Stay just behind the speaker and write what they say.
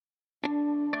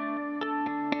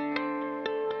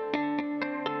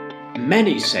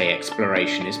Many say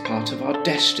exploration is part of our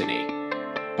destiny,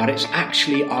 but it's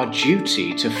actually our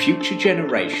duty to future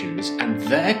generations and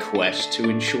their quest to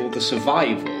ensure the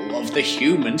survival of the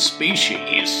human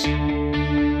species.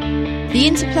 The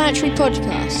Interplanetary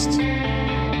Podcast.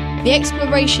 The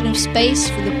exploration of space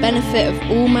for the benefit of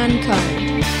all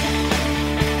mankind.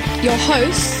 Your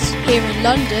hosts here in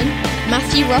London,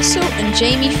 Matthew Russell and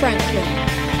Jamie Franklin.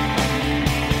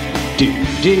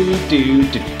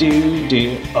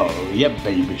 Oh yeah,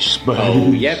 baby space.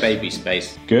 Oh yeah, baby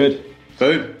space. Good.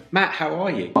 Boom. Matt, how are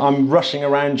you? I'm rushing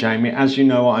around, Jamie. As you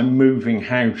know, I'm moving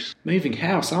house. Moving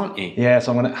house, aren't you? Yes,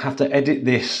 I'm going to have to edit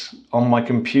this on my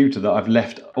computer that I've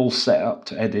left all set up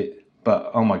to edit. But,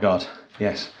 oh my God,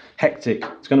 yes. Hectic.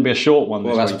 It's going to be a short one this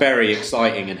Well, that's week. very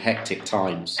exciting and hectic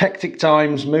times. Hectic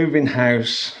times, moving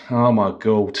house. Oh my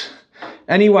God.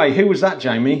 Anyway, who was that,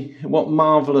 Jamie? What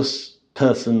marvellous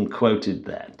person quoted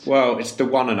that? Well, it's the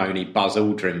one and only Buzz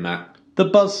Aldrin, Matt. The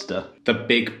Buzzster. The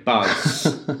big Buzz.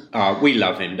 We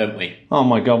love him, don't we? Oh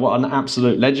my God, what an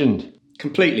absolute legend.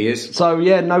 Completely is. So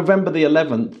yeah, November the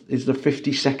 11th is the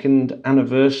 52nd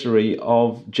anniversary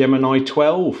of Gemini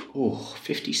 12. Oh,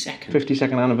 52nd.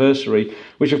 52nd anniversary,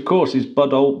 which of course is Buzz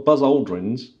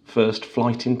Aldrin's first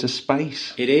flight into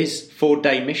space. It is.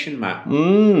 4-day mission, Matt.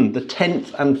 The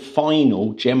 10th and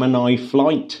final Gemini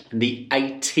flight. And the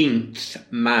 18th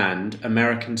manned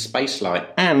American spaceflight.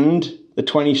 And the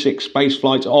 26 space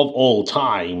flights of all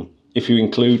time, if you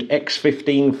include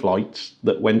X-15 flights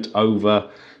that went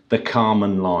over the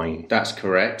Kármán line. That's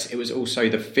correct. It was also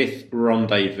the 5th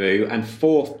rendezvous and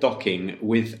 4th docking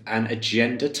with an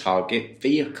Agenda Target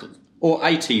Vehicle. Or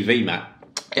ATV, Matt.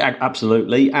 Yeah,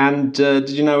 absolutely. And did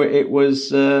you know it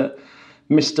was Mr.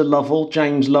 Lovell,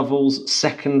 James Lovell's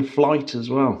second flight as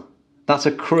well? That's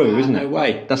a crew, isn't it? No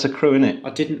way. That's a crew, isn't it? I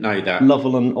didn't know that.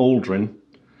 Lovell and Aldrin.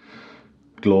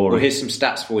 Glory. Well, here's some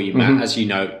stats for you, Matt. As you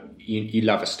know, you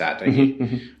love a stat, don't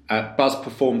you? Buzz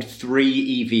performed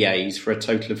 3 EVAs for a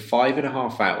total of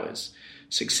 5.5 hours,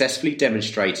 successfully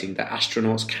demonstrating that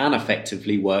astronauts can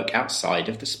effectively work outside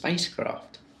of the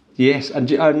spacecraft. Yes, and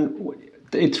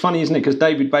it's funny, isn't it? Because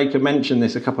David Baker mentioned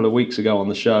this a couple of weeks ago on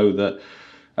the show that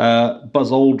Buzz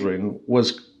Aldrin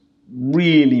was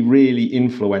really, really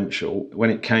influential when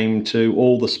it came to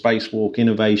all the spacewalk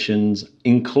innovations,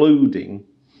 including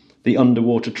the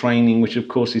underwater training, which of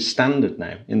course is standard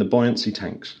now in the buoyancy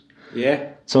tanks. Yeah.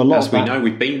 So a lot As of that, we know,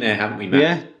 we've been there, haven't we,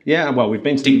 Matt? Yeah. Well, we've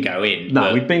been to Didn't go in. No,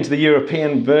 but we've been to the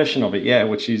European version of it, yeah,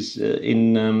 which is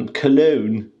in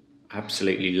Cologne.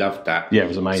 absolutely loved that. Yeah, it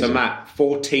was amazing. So, Matt,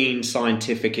 14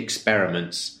 scientific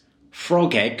experiments,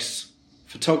 frog eggs,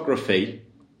 photography,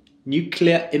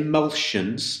 nuclear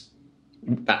emulsions.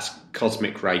 That's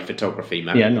cosmic ray photography,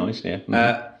 Matt. Yeah, nice.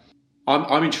 Yeah.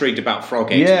 I'm intrigued about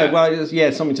frog eggs. Yeah, Matt. well,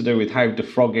 it's something to do with how do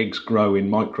frog eggs grow in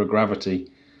microgravity.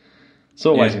 It's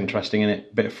always interesting, isn't it?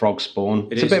 A bit of frog spawn.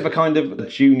 It's a bit of a kind of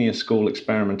junior school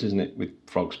experiment, isn't it, with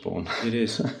frog spawn? It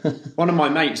is. One of my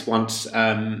mates once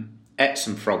ate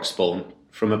some frog spawn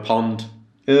from a pond.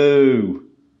 Ooh.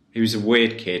 He was a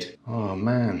weird kid. Oh,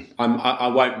 man.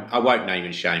 I won't name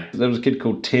and shame. There was a kid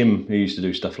called Tim who used to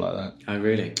do stuff like that. Oh,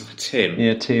 really? Oh, Tim.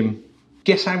 Yeah, Tim.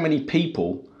 Guess how many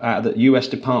people at the US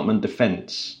Department of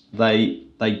Defense, they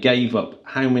gave up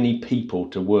how many people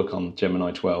to work on Gemini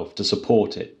 12 to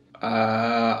support it?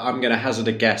 I'm going to hazard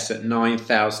a guess at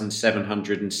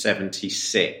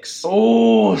 9,776.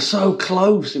 Oh, so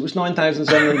close. It was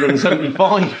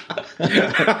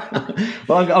 9,775.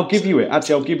 Well, I'll give you it.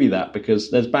 Actually, I'll give you that because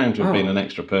there's bound to have been an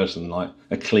extra person, like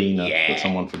a cleaner that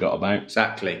someone forgot about.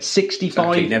 Exactly. 65.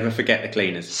 Exactly. Never forget the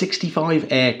cleaners.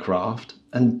 65 aircraft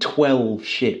and 12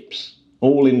 ships,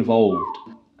 all involved.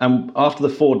 And after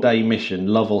the 4-day mission,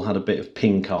 Lovell had a bit of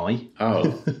pink eye.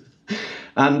 Oh.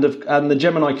 And the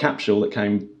Gemini capsule that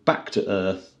came back to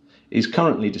Earth is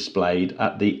currently displayed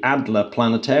at the Adler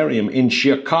Planetarium in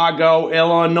Chicago,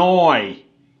 Illinois.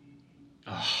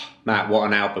 Oh, Matt, what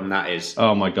an album that is.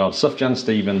 Oh my God, Sufjan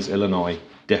Stevens, Illinois,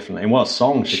 definitely. And what a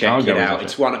song, Chicago. Check it out.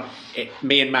 It's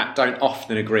me and Matt don't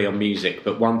often agree on music,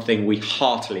 but one thing we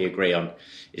heartily agree on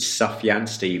is Sufjan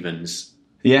Stevens'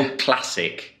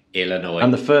 classic Illinois.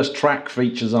 And the first track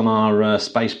features on our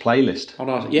space playlist.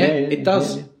 It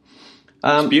does. Yeah.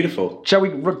 It's beautiful. Shall we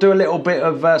do a little bit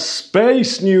of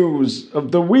space news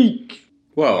of the week?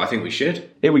 Well, I think we should.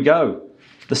 Here we go.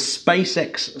 The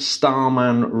SpaceX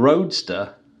Starman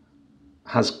Roadster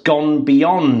has gone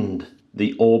beyond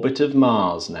the orbit of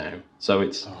Mars now. So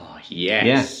it's... Oh, yes.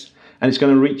 Yeah. And it's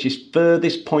going to reach its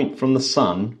furthest point from the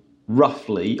sun,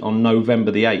 roughly on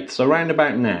November the 8th. So around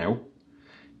about now.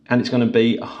 And it's going to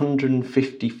be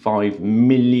 155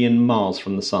 million miles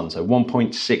from the sun. So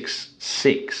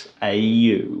 1.66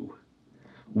 AU.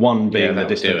 one being the that'll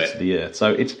distance do it. to the Earth.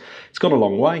 So it's gone a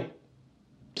long way.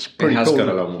 It's pretty It has cool. gone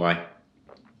a long way.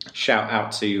 Shout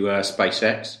out to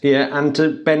SpaceX. Yeah, and to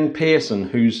Ben Pearson,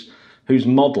 whose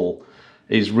model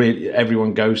is really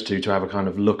everyone goes to have a kind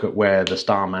of look at where the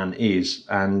Starman is,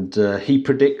 and he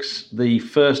predicts the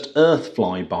first Earth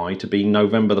flyby to be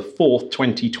November the 4th,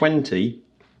 2020,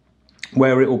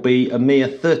 where it will be a mere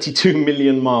 32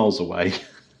 million miles away.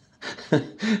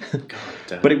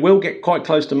 But it will get quite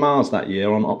close to Mars that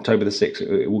year on October the 6th.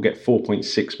 It will get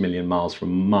 4.6 million miles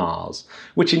from Mars,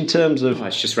 which in terms of...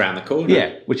 it's just round the corner.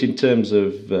 Yeah, which in terms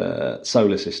of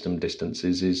solar system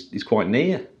distances is quite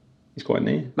near. It's quite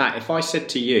near. Matt, if I said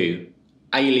to you,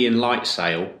 alien light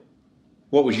sail,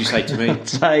 what would you say to me? I'd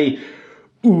say,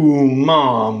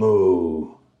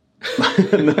 Umamu.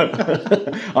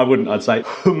 No, I wouldn't. I'd say,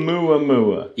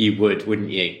 Humuamua. You would,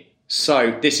 wouldn't you?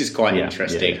 So this is quite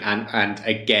interesting. Yeah. And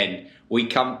again, we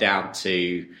come down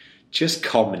to just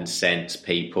common sense,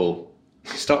 people.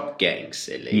 Stop getting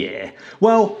silly. Yeah.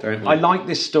 Well, Don't we? I like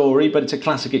this story, but it's a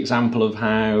classic example of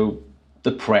how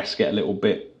the press get a little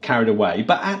bit carried away.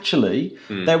 But actually,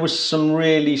 there was some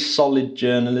really solid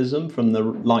journalism from the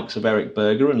likes of Eric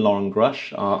Berger and Lauren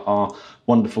Grush, our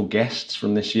wonderful guests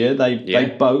from this year.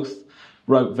 They both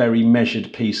wrote very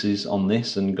measured pieces on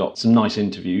this and got some nice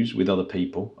interviews with other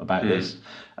people about this.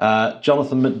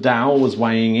 Jonathan McDowell was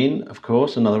weighing in, of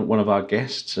course, another one of our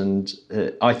guests, and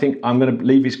I think I'm going to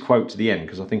leave his quote to the end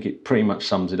because I think it pretty much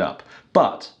sums it up.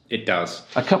 But it does.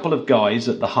 A couple of guys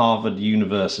at the Harvard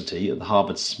University, at the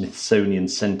Harvard Smithsonian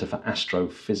Center for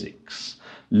Astrophysics,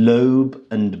 Loeb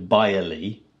and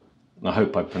Byerly, I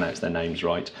hope I pronounced their names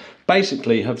right,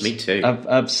 basically have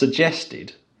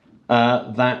suggested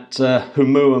that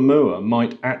Oumuamua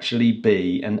might actually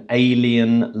be an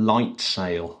alien light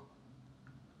sail.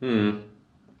 And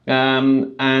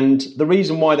the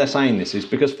reason why they're saying this is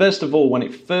because, first of all, when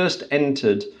it first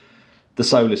entered the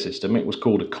solar system, it was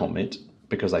called a comet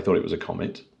because they thought it was a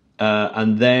comet.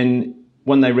 And then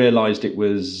when they realised it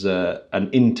was an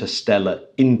interstellar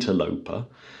interloper,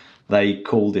 they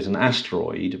called it an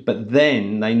asteroid. But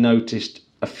then they noticed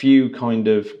a few kind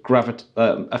of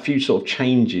a few sort of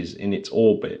changes in its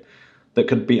orbit that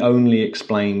could be only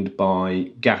explained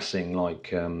by gassing,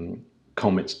 like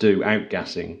comets do,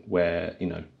 outgassing, where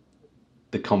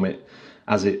the comet,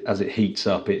 as it heats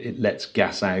up, it lets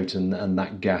gas out, and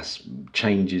that gas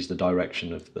changes the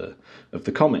direction of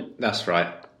the comet. That's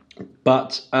right.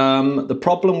 But the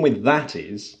problem with that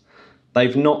is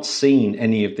they've not seen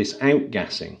any of this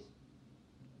outgassing.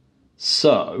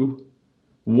 So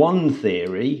one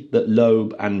theory that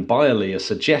Loeb and Byerly are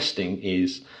suggesting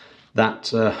is that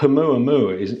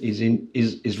Oumuamua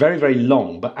is very, very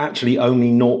long, but actually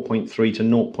only 0.3 to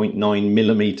 0.9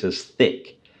 millimeters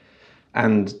thick.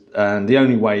 And the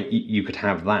only way you could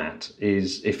have that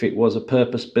is if it was a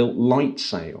purpose-built light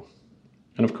sail.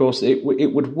 And of course, it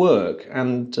would work,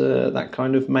 and that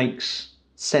kind of makes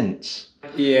sense.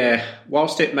 Yeah,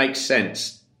 whilst it makes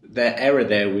sense, their error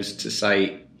there was to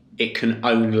say it can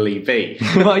only be.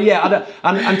 Well, yeah,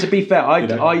 and to be fair,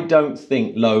 I don't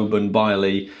think Loeb and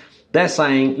Byerly, they're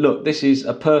saying, look, this is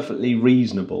a perfectly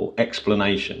reasonable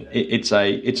explanation. It's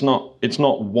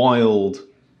not wild.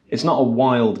 It's not a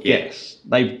wild guess.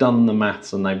 They've done the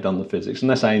maths and they've done the physics, and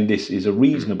they're saying this is a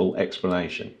reasonable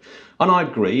explanation. And I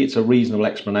agree, it's a reasonable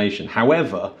explanation.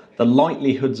 However, the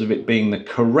likelihoods of it being the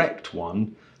correct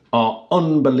one are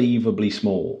unbelievably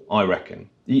small, I reckon.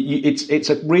 It's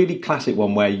a really classic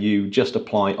one where you just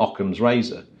apply Occam's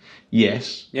razor.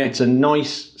 Yes, it's a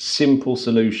nice, simple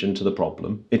solution to the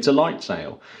problem. It's a light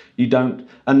sail. You don't,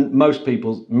 and most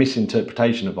people's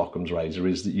misinterpretation of Occam's razor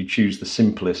is that you choose the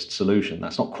simplest solution.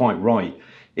 That's not quite right.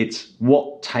 It's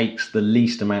what takes the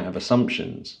least amount of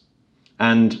assumptions.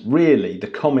 And really, the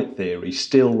comet theory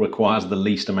still requires the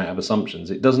least amount of assumptions.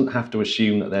 It doesn't have to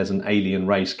assume that there's an alien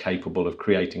race capable of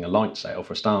creating a light sail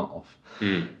for a start off.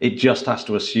 It just has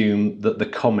to assume that the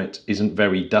comet isn't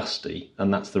very dusty,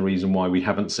 and that's the reason why we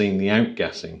haven't seen the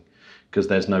outgassing, because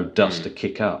there's no dust to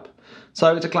kick up.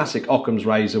 So it's a classic Occam's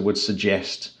razor would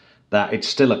suggest that it's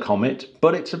still a comet,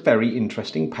 but it's a very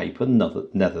interesting paper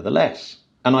nevertheless.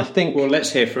 And I think... Well,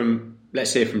 let's hear from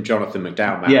Jonathan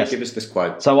McDowell, Matt. Yes. Give us this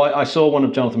quote. So I saw one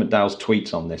of Jonathan McDowell's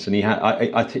tweets on this, and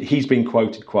he's been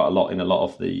quoted quite a lot in a lot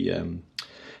of the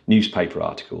newspaper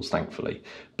articles, thankfully.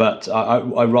 But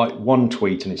I write one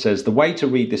tweet, and it says, the way to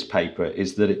read this paper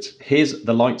is that here's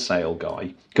the light sail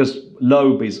guy, because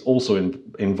Loeb is also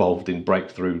involved in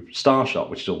Breakthrough Starshot,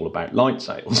 which is all about light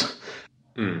sails.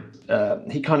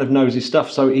 He kind of knows his stuff,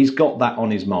 so he's got that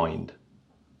on his mind.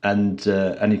 And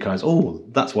he goes, oh,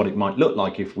 that's what it might look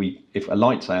like if a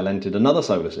light sail entered another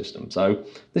solar system. So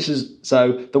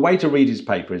the way to read his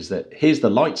paper is that here's the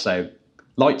light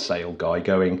sail guy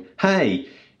going, hey,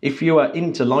 if you are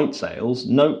into light sails,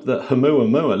 note that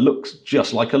Oumuamua looks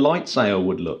just like a light sail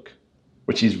would look,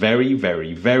 which is very,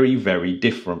 very, very, very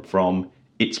different from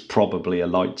it's probably a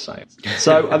light sail.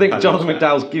 So I think Jonathan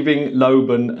McDowell's giving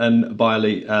Loban and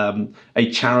Byerly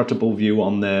a charitable view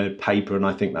on their paper, and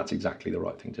I think that's exactly the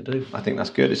right thing to do. I think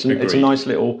that's good. It's a nice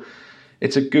little,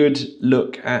 it's a good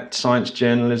look at science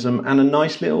journalism and a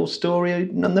nice little story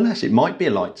nonetheless. It might be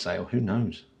a light sail. Who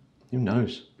knows? Who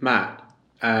knows? Matt,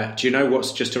 do you know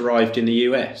what's just arrived in the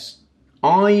US?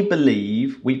 I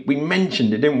believe we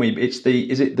mentioned it, didn't we? Is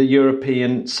it the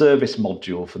European service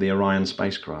module for the Orion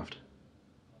spacecraft?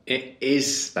 It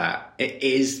is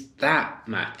that,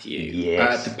 Matthew.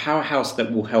 Yes. The powerhouse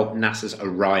that will help NASA's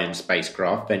Orion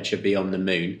spacecraft venture beyond the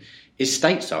moon is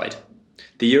stateside.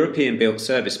 The European-built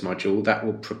service module that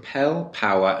will propel,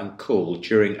 power and cool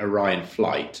during Orion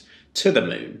flight to the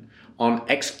moon on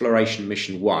Exploration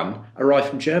Mission 1 arrived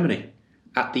from Germany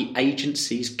at the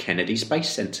agency's Kennedy Space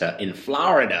Center in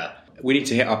Florida. We need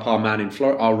to hit up our man in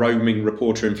Florida, our roaming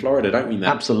reporter in Florida, don't we,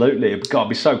 Matt? Absolutely. It's got to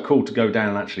be so cool to go down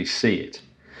and actually see it.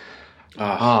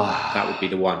 That would be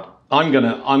the one. I'm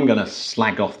gonna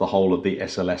slag off the whole of the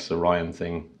SLS Orion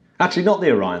thing. Actually, not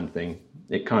the Orion thing.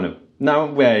 It kind of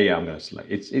I'm gonna slag.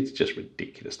 It's just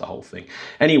ridiculous, the whole thing.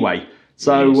 Anyway,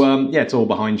 so it's all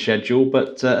behind schedule,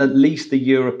 but at least the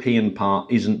European part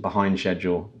isn't behind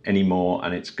schedule anymore,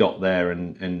 and it's got there,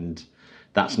 and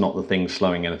that's not the thing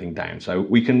slowing anything down. So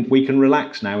we can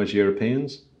relax now as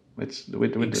Europeans.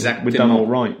 We've done all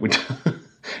right.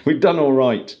 We've done all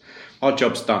right. Our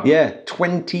job's done. Yeah,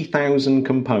 20,000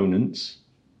 components,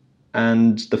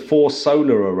 and the 4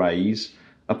 solar arrays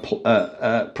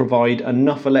provide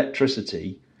enough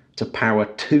electricity to power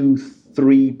 2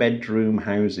 3-bedroom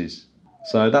houses.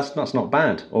 So that's not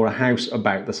bad, or a house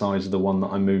about the size of the one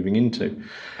that I'm moving into.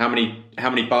 How many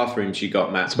bathrooms you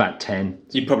got, Matt? It's about 10.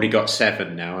 You've probably got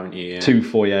 7 now, haven't you? Yeah. 2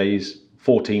 foyers,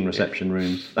 14 reception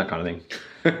rooms, that kind of thing.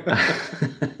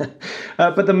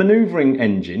 But the manoeuvring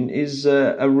engine is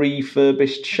a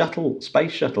refurbished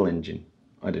space shuttle engine.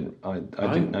 I didn't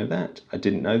know that. I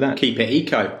didn't know that. Keep it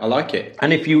eco. I like it.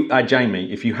 And if you,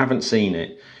 Jamie, if you haven't seen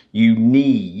it, you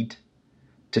need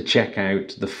to check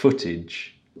out the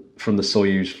footage from the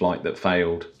Soyuz flight that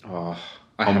failed. Oh,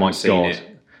 I haven't seen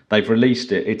it. They've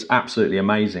released it. It's absolutely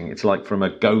amazing. It's like from a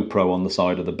GoPro on the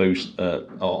side of the boost,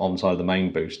 on the side of the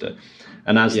main booster,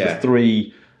 and as the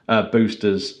 3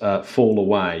 boosters fall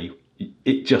away,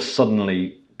 it just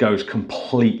suddenly goes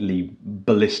completely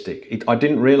ballistic. I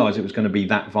didn't realise it was going to be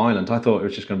that violent. I thought it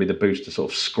was just going to be the booster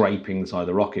sort of scraping the side of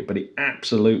the rocket, but it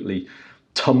absolutely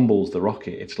tumbles the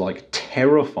rocket. It's like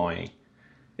terrifying.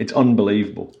 It's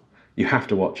unbelievable. You have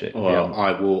to watch it. Well,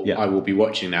 I will be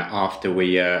watching that after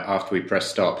we press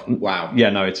stop. Wow.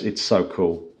 Yeah, no, it's so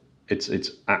cool.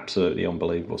 It's absolutely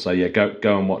unbelievable. So yeah,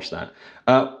 go and watch that.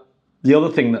 The other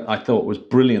thing that I thought was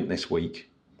brilliant this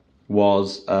week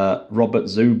was Robert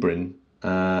Zubrin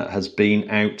has been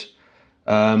out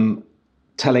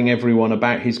telling everyone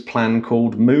about his plan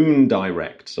called Moon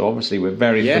Direct. So obviously we're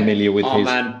very familiar with his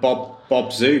man Bob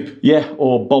Zub. Yeah,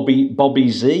 or Bobby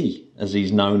Z, as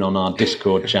he's known on our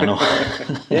Discord channel.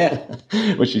 Yeah,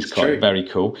 which is very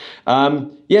cool.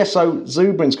 So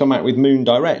Zubrin's come out with Moon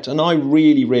Direct, and I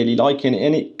really, really like it,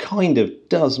 and it kind of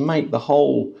does make the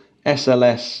whole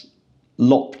SLS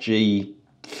LOPG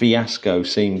fiasco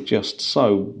seem just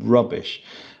so rubbish.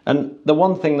 And the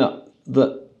one thing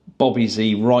that Bobby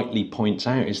Z rightly points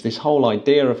out is this whole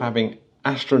idea of having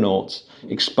astronauts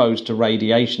exposed to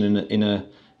radiation in a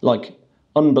like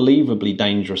unbelievably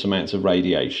dangerous amounts of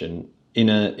radiation in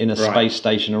a space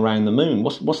station around the moon.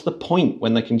 What's the point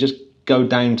when they can just go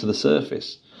down to the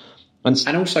surface?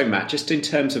 And also, Matt, just in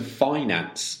terms of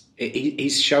finance,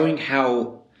 he's showing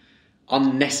how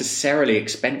unnecessarily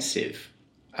expensive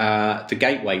the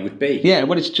Gateway would be. Yeah,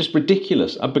 well, it's just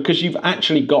ridiculous because you've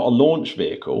actually got a launch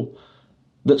vehicle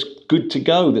that's good to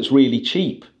go, that's really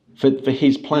cheap for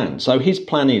his plan. So his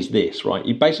plan is this, right?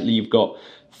 You've got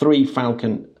 3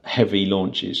 Falcon Heavy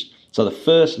launches. So the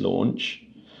first launch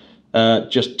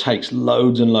just takes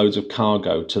loads and loads of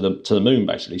cargo to the moon,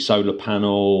 basically. Solar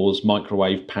panels,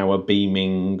 microwave power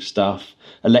beaming stuff,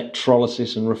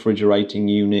 electrolysis and refrigerating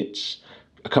units,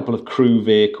 a couple of crew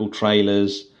vehicle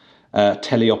trailers,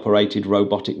 teleoperated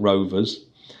robotic rovers.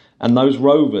 And those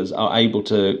rovers are able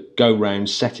to go round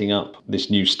setting up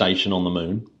this new station on the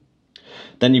moon.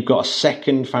 Then you've got a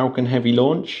second Falcon Heavy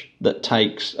launch that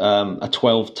takes a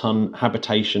 12-ton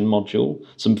habitation module,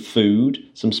 some food,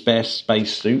 some spare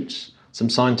space suits, some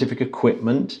scientific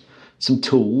equipment, some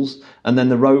tools, and then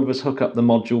the rovers hook up the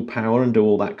module power and do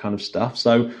all that kind of stuff.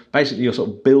 So basically you're sort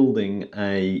of building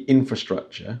a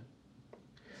infrastructure.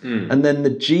 And then the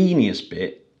genius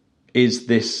bit is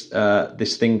this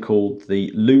thing called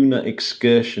the Lunar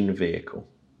Excursion Vehicle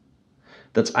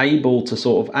that's able to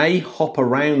sort of hop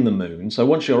around the moon. So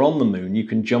once you're on the moon, you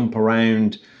can jump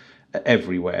around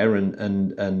everywhere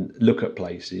and look at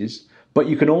places. But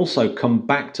you can also come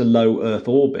back to low Earth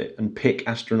orbit and pick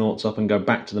astronauts up and go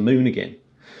back to the moon again.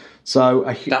 So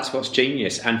that's what's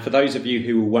genius. And for those of you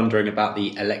who were wondering about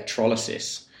the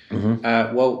electrolysis,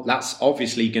 well, that's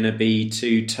obviously going to be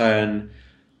to turn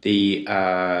the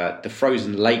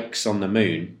frozen lakes on the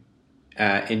moon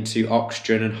into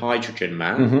oxygen and hydrogen,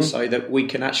 Matt, so that we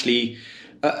can actually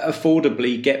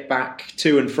affordably get back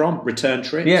to and from return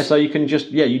trips. Yeah, so you can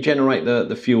you generate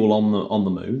the fuel on the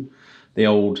moon.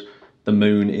 The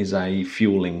moon is a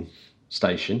fueling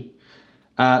station.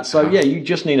 You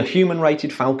just need a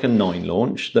human-rated Falcon 9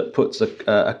 launch that puts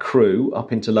a crew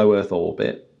up into low Earth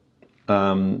orbit.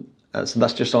 So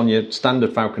that's just on your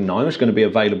standard Falcon 9, which is going to be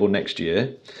available next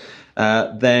year.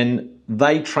 Then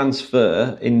they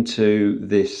transfer into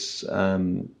this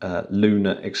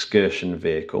Lunar Excursion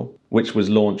Vehicle, which was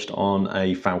launched on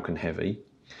a Falcon Heavy.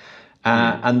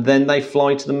 And then they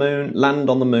fly to the moon, land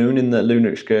on the moon in the Lunar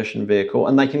Excursion Vehicle,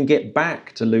 and they can get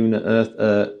back to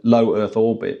low Earth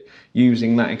orbit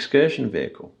using that excursion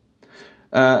vehicle.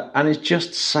 And it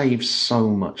just saves so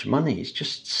much money. It's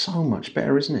just so much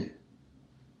better, isn't it?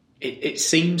 It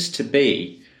seems to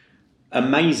be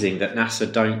amazing that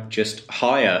NASA don't just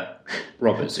hire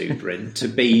Robert Zubrin to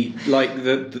be like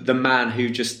the man who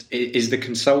just is the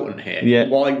consultant here. Yeah.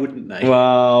 Why wouldn't they?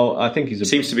 Well, I think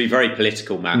seems to be very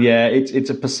political, man. Yeah, it's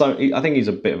a persona. I think he's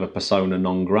a bit of a persona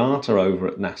non grata over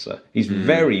at NASA. He's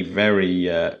very,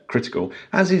 very critical,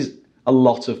 as is a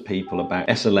lot of people about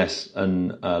SLS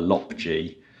and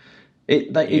LOPG.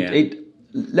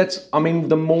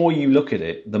 The more you look at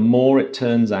it, the more it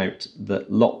turns out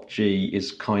that LOPG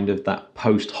is kind of that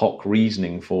post hoc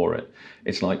reasoning for it.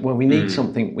 It's like, well, we need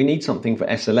something for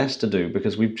SLS to do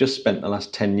because we've just spent the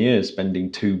last 10 years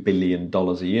spending $2 billion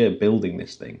a year building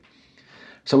this thing.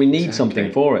 So we need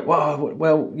something for it.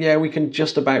 Well, yeah, we can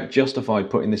just about justify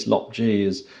putting this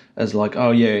LOPG as like, oh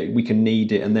yeah, we can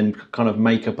need it, and then kind of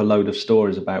make up a load of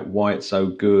stories about why it's so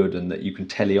good and that you can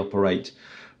teleoperate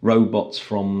robots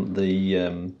from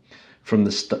the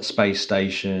space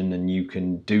station, and you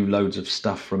can do loads of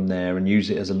stuff from there and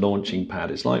use it as a launching pad.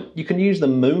 It's like you can use the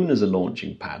moon as a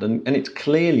launching pad, and it's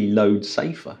clearly loads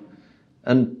safer,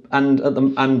 and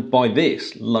by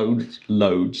this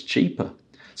loads cheaper.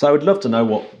 So I would love to know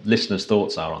what listeners'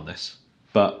 thoughts are on this,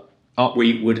 but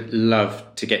we would love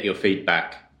to get your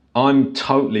feedback. I'm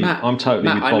totally with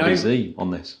Bobby Z on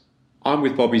this. I'm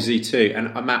with Bobby Z too.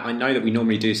 And Matt, I know that we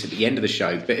normally do this at the end of the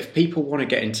show, but if people want to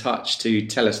get in touch to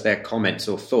tell us their comments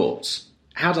or thoughts,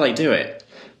 how do they do it?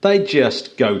 They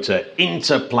just go to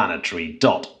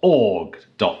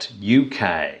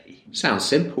interplanetary.org.uk. Sounds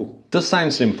simple. Does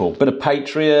sound simple. Bit of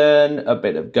Patreon, a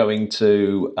bit of going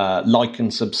to like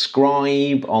and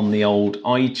subscribe on the old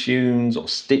iTunes or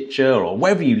Stitcher or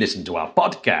wherever you listen to our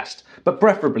podcast, but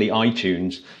preferably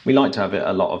iTunes. We like to have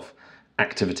a lot of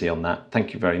activity on that.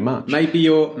 Thank you very much. Maybe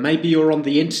you're on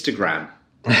the Instagram.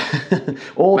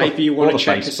 Or maybe you want to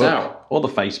check us out. Or the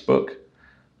Facebook.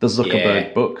 The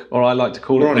Zuckerberg book. Or I like to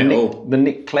call it the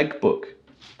Nick Clegg book.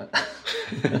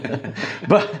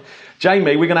 But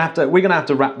Jamie, we're gonna have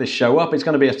to wrap this show up. It's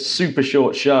gonna be a super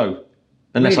short show.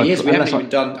 We haven't even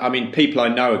done. I mean, people I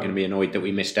know are going to be annoyed that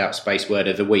we missed out Space Word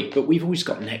of the Week, but we've always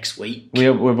got next week.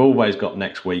 We've always got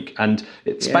next week, and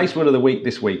Space Word of the Week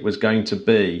this week was going to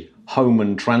be home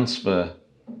and transfer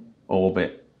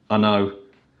orbit. I know,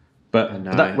 but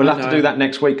we'll have to do that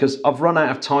next week because I've run out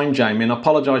of time, Jamie, and I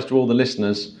apologise to all the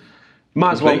listeners.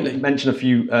 Might as well mention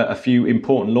a few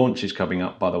important launches coming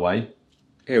up, by the way.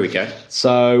 Here we go.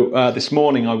 So this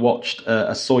morning I watched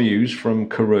a Soyuz from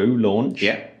Kourou launch.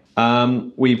 Yeah.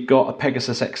 We've got a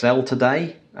Pegasus XL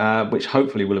today, which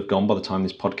hopefully will have gone by the time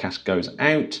this podcast goes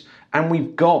out. And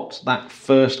we've got that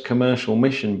first commercial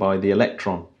mission by the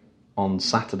Electron on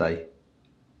Saturday.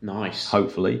 Nice.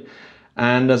 Hopefully.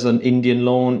 And as an Indian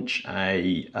launch,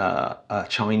 a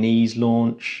Chinese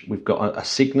launch, we've got a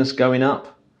Cygnus going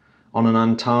up on an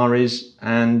Antares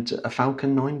and a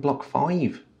Falcon 9 Block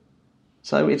 5.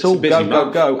 So it's all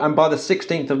go. And by the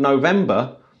 16th of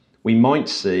November... we might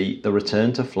see the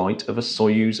return to flight of a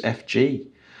Soyuz FG.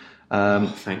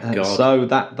 Thank God. So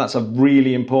that's a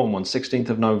really important one. 16th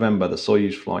of November, the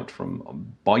Soyuz flight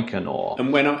from Baikonur.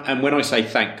 And when I say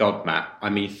thank God, Matt, I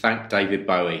mean thank David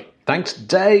Bowie. Thanks,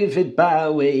 David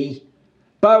Bowie.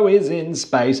 Bowie's in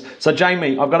space. So,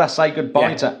 Jamie, I've got to say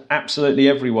goodbye to absolutely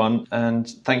everyone, and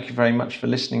thank you very much for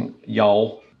listening,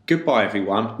 y'all. Goodbye,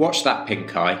 everyone. Watch that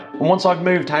pink eye. And once I've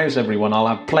moved house, everyone, I'll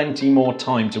have plenty more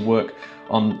time to work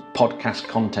on podcast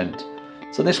content.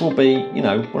 So this will be,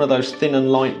 one of those thin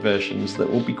and light versions that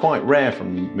will be quite rare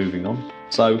from moving on.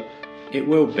 So it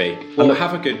will be. Well,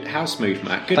 have a good house move,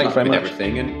 Matt. Good luck with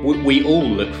everything, and we all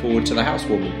look forward to the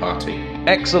housewarming party.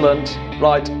 Excellent.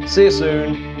 Right, see you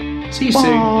soon. See you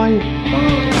soon.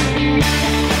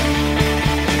 Bye.